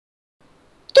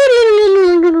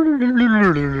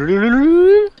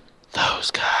Those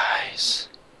guys.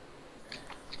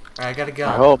 Alright, I gotta go.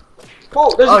 I hope.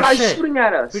 Whoa, there's a guy shit. shooting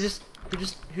at us.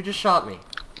 Who just shot me?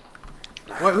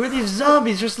 What, who are these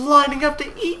zombies just lining up to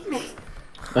eat me?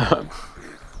 No!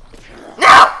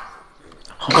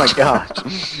 Oh my god.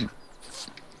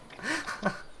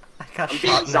 I got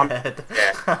shot in the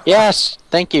head. Yes,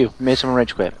 thank you. Made someone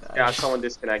rage quit. Yeah, someone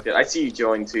disconnected. I see you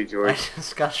join too, I George.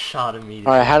 just got shot immediately.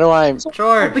 Alright, how do I...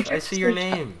 George, I see your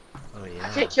name. Oh yeah. I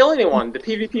can't kill anyone. The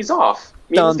PvP's off.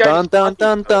 Me and Dun this guy dun just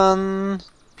dun talking. dun dun.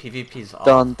 PvP's off.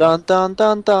 Dun dun dun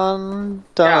dun dun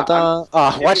dun Yeah, dun.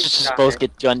 Oh, watch us just guy. both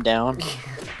get gunned down.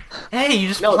 Hey, you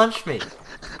just No. punched me.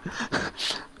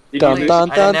 Did Dun, you lose?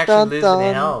 dun, I didn't dun, actually dun, lose dun.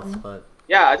 any health, but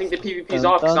Yeah, I think the PvP's Dun,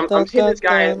 off because dun, I'm hitting this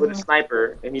guy dun, with a dun.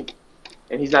 sniper and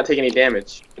he's not taking any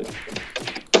damage.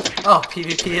 oh,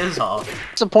 PvP is off.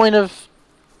 What's the point of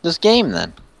this game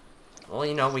then? Well,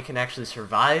 you know, we can actually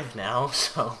survive now,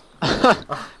 so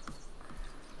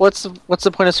What's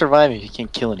the point of surviving if you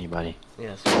can't kill anybody?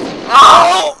 yes.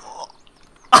 Oh!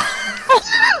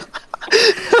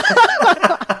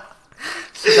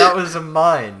 So that was a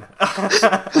mine.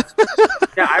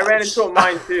 Yeah, I ran into a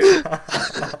mine too.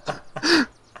 I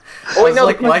Oh wait, was no,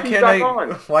 like, the PvP's back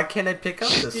on. why can't I pick up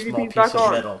this small PvP's piece back of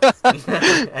on. metal?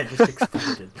 I just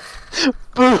exploded.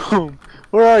 Boom!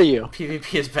 Where are you?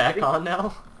 PvP is back on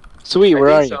now? Sweet, where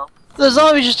I are think you? so. The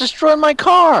zombie just destroyed my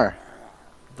car!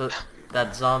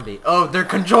 That zombie. Oh, they're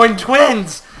conjoined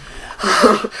twins!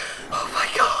 Oh my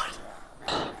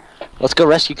god. Let's go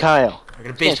rescue Kyle. I got a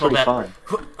It's baseball pretty bat.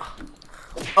 fun.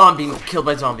 Oh, I'm being killed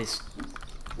by zombies.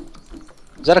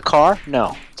 Is that a car?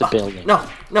 No, it's a building. No,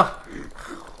 no.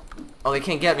 Oh, they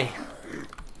can't get me.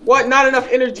 What? Not enough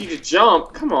energy to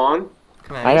jump? Come on.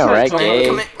 Come at I me. know, right, Come here, Gabe?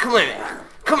 come here, come here.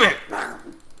 Come here.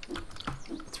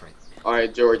 That's right. All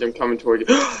right, George, I'm coming toward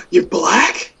you. You're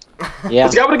black? Yeah.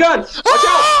 Let's go with a gun. Watch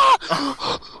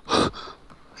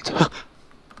out!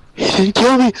 He didn't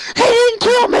kill me! He didn't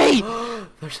kill me!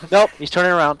 There's a, Nope, he's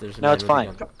turning around. there's a No, man it's with a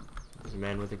fine. gun. There's a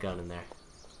man with a gun in there.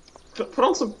 Put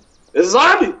on some. There's a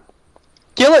zombie.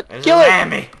 Kill it! There's Kill a it!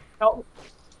 zombie. Help.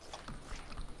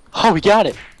 Oh, we got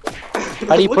it.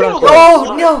 How do you Look put at on all clothes? those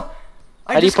Oh no!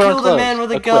 I How do you just put on killed a man clothes?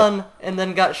 with a Equip. gun and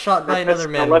then got shot by another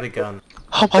man with a gun.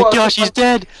 Oh my Well, gosh, he's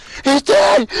dead! He's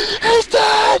dead! He's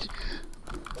dead!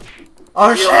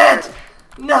 Oh shit!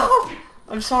 No!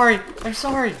 I'm sorry. I'm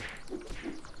sorry.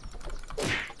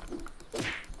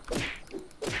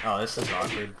 Oh, this is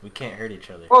awkward. We can't hurt each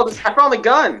other. Oh, I found the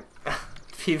gun.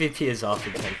 PvP is off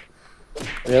again.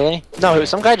 Really? No,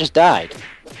 some guy just died.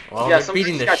 Well, Yeah, they're some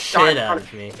beating guy the got shot shit in out front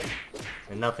of me,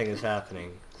 and nothing is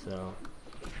happening. So.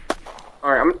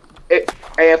 All right, hey,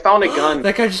 I found a gun.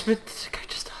 That guy just died.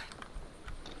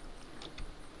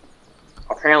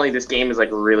 Apparently, this game is like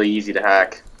really easy to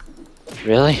hack.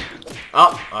 Really?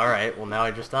 Oh, all right. Well, now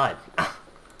I just died.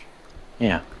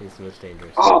 Yeah. He's the most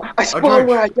dangerous. Oh, I spawned George,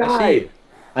 where I see died. you.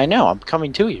 I know, I'm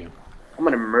coming to you. I'm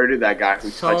gonna murder that guy who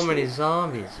So touched many me.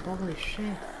 zombies. Holy shit.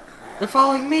 They're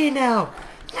following me now.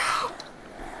 No.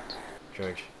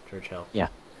 George, help. Yeah?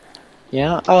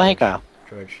 Oh, hey Kyle.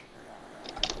 George,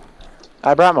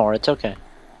 I brought more, it's okay.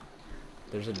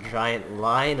 there's a giant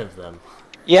line of them.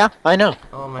 Yeah, I know.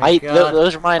 Oh my god.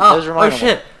 Those are mine. Oh, Those are mine. oh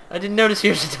shit! I didn't notice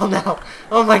yours until now.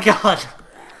 Oh my god.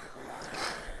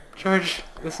 George,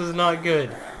 this is not good.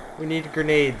 We need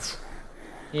grenades.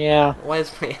 Yeah. Why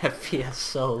is my FPS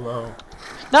so low?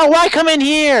 No, why come in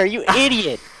here? You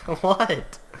idiot!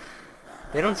 What?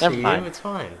 They don't see Never you. mind. It's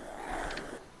fine.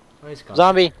 Oh, he's gone.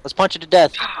 Zombie, let's punch it to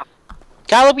death.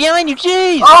 Kyle, look behind you,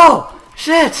 jeez! Oh!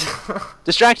 Shit!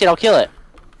 Distracted, I'll kill it.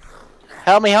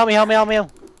 Help me, help me, help me, help me.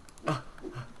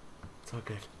 It's all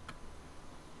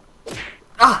good.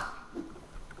 Ah!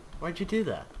 Why'd you do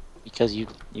that? Because you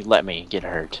let me get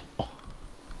hurt.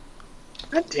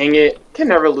 God dang it! Can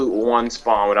never loot one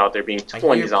spawn without there being I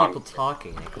 20 hear zombies. people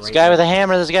talking. Like, This guy with a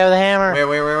hammer, this guy with a hammer.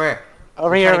 Where?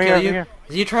 Over Is he here, trying over to here, kill over you? here.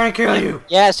 Is he trying to kill you?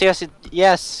 Yes,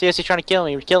 he's trying to kill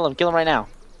me. Kill him right now.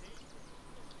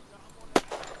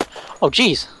 Oh,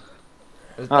 jeez.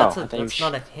 That's, I think that's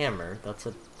not a hammer. That's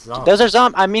a zombie. Those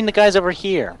are I mean the guys over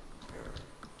here.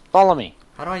 Follow me.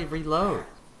 How do I reload?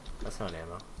 That's not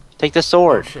ammo. Take the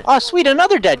sword. Oh, shit. Oh, sweet,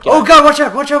 another dead guy. Oh god, watch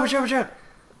out! Watch out! Watch out! Watch out!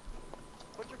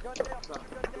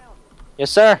 Yes,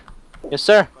 sir. Yes,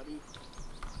 sir.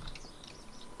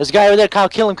 This guy over there, Kyle,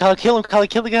 kill him, Kyle, kill him, Kyle,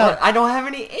 kill the guy. What? I don't have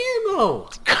any ammo!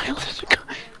 Kyle, there's a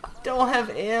guy. Don't have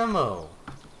ammo.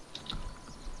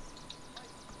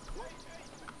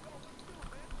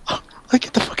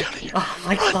 Get the fuck out of here. Oh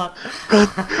my god.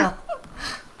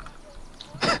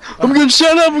 I'm getting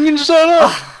shot up, I'm getting shot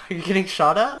up. Are you getting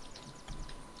shot at?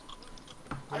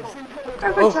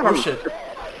 Oh shit.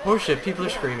 Oh shit, people are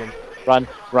screaming. Run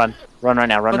right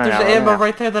now, run But right there's now. ammo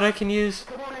right there that I can use.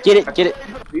 Get it.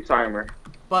 Police armor.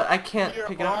 But I can't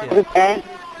pick it up yet.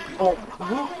 Oh,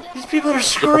 these people are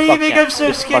screaming, I'm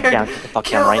so scared. Get the fuck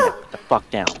down right now. Get the fuck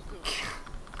down.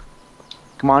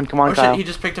 Come on, Oh Kyle. shit, he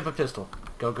just picked up a pistol.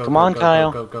 Go, Come on,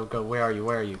 Kyle. Go. Where are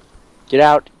you? Get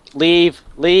out. Leave.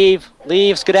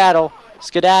 Skedaddle.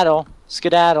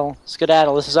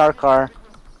 This is our car.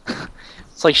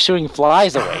 It's like shooting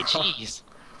flies away. Jeez.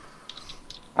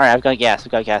 Alright, I've got gas.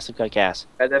 Guys,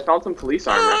 I found some police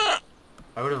armor.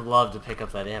 I would have loved to pick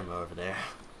up that ammo over there.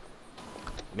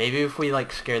 Maybe if we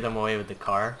like scare them away with the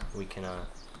car, we can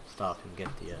stop and get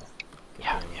the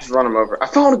ammo. Just run them over. I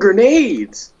found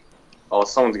grenades! Oh,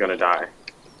 someone's gonna die.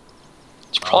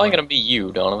 It's probably gonna be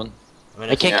you, Donovan.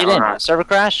 I can't get in. Server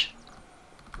crash?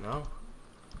 No.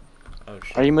 Oh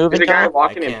shit. Are you moving, There's a guy Kyle?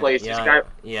 walking in place. Yeah,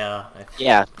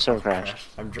 Yeah, server crash.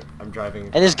 I'm driving.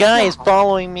 And this guy is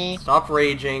following me. Stop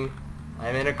raging.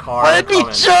 I'm in a car. Let me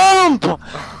jump!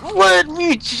 Let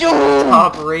me jump!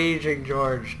 Stop raging,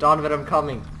 George. Donovan, I'm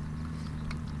coming.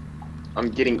 I'm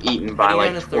getting eaten by Getting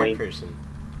on like a 20. third person.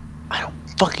 I don't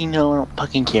fucking know. I don't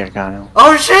fucking care, Kyle.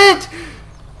 Oh shit!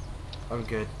 I'm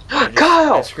good.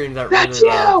 Kyle! I screamed that That's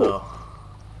really loud you! though.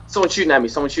 Someone's shooting at me.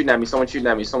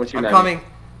 I'm coming.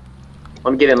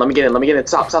 Let me get in.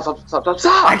 Stop.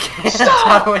 I can't. Stop!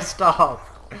 How do I stop?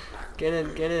 Get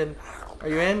in. Are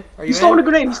you in? He's throwing a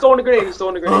grenade.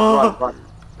 Run.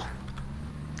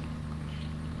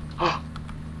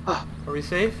 Are we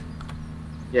safe?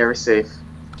 Yeah, we're safe.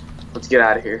 Let's get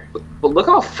out of here. But look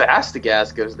how fast the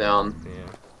gas goes down. Yeah.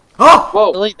 Oh!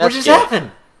 Whoa! Really? What just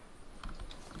happened?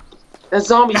 That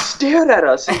zombie stared at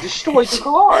us and destroyed the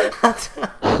car.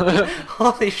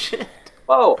 Holy shit.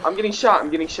 Whoa! I'm getting shot.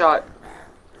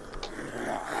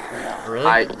 Really?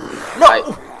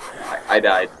 I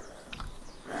died.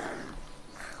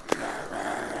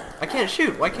 I can't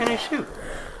shoot. Why can't I shoot?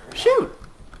 Shoot!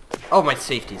 Oh, my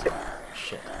safety's gone.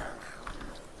 Shit.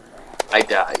 I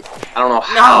died. I don't know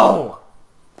how. No!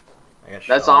 I got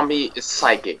That shot. zombie is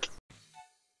psychic.